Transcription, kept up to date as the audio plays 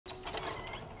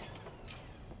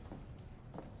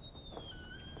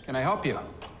Can I help you?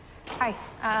 Hi,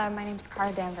 my name's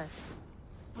Cara Danvers.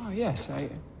 Oh, yes,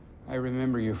 I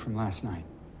remember you from last night.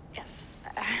 Yes.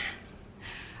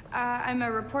 I'm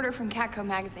a reporter from Catco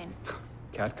magazine.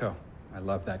 Catco. I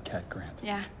love that cat grant.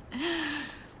 Yeah.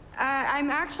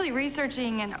 I'm actually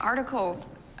researching an article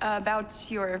about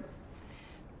your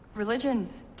religion.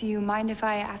 Do you mind if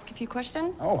I ask a few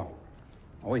questions? Oh,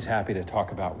 always happy to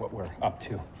talk about what we're up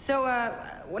to. So,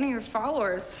 one of your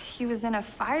followers, he was in a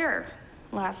fire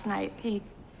last night. He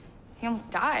almost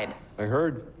died. I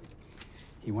heard.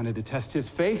 He wanted to test his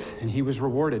faith, and he was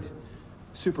rewarded.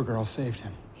 Supergirl saved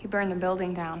him. He burned the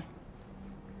building down.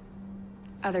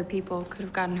 Other people could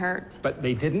have gotten hurt. But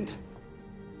they didn't,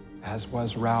 as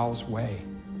was Raoul's way.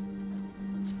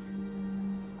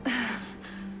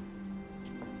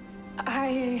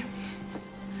 I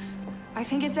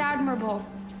think it's admirable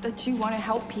that you want to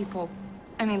help people.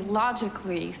 I mean,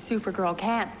 logically, Supergirl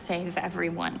can't save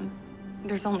everyone.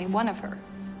 There's only one of her.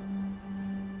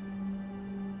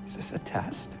 Is this a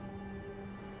test?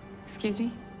 Excuse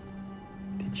me?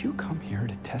 Did you come here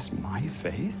to test my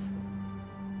faith?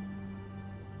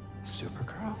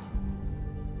 Supergirl?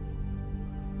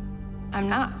 I'm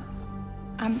not.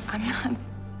 I'm not.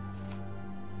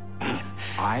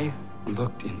 I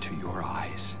looked into your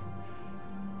eyes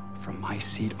from my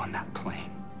seat on that plane.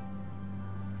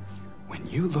 When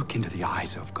you look into the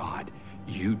eyes of God,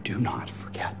 you do not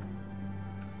forget.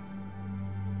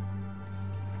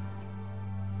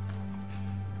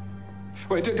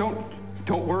 Wait,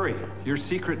 don't worry. Your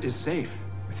secret is safe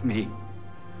with me.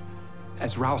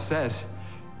 As Raoul says,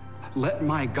 let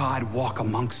my God walk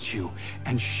amongst you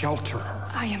and shelter her.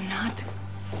 I am not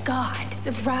God.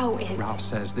 Raoul is. Raoul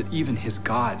says that even his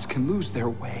gods can lose their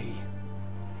way.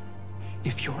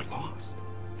 If you're lost,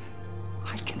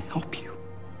 I can help you.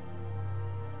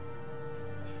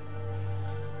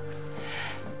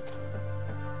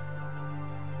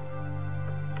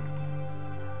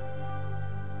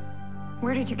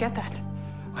 Where did you get that?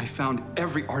 I found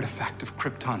every artifact of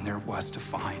Krypton there was to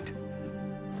find.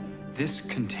 This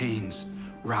contains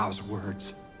Raoul's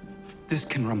words. This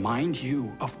can remind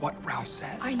you of what Raoul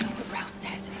says. I know what Raoul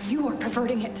says. You are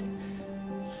perverting it.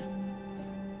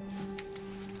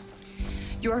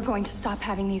 You are going to stop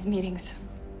having these meetings.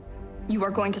 You are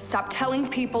going to stop telling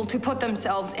people to put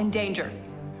themselves in danger.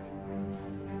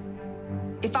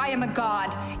 If I am a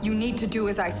god, you need to do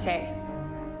as I say.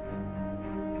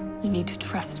 You need to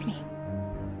trust me.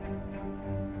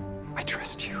 I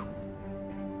trust you.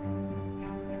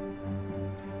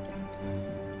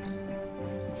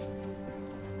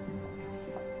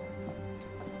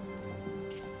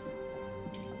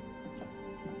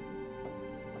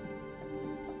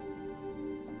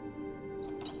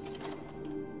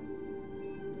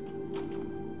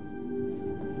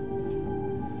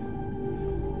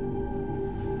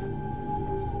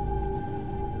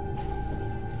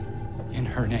 In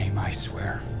her name, I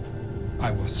swear,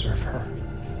 I will serve her.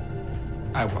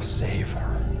 I will save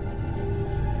her.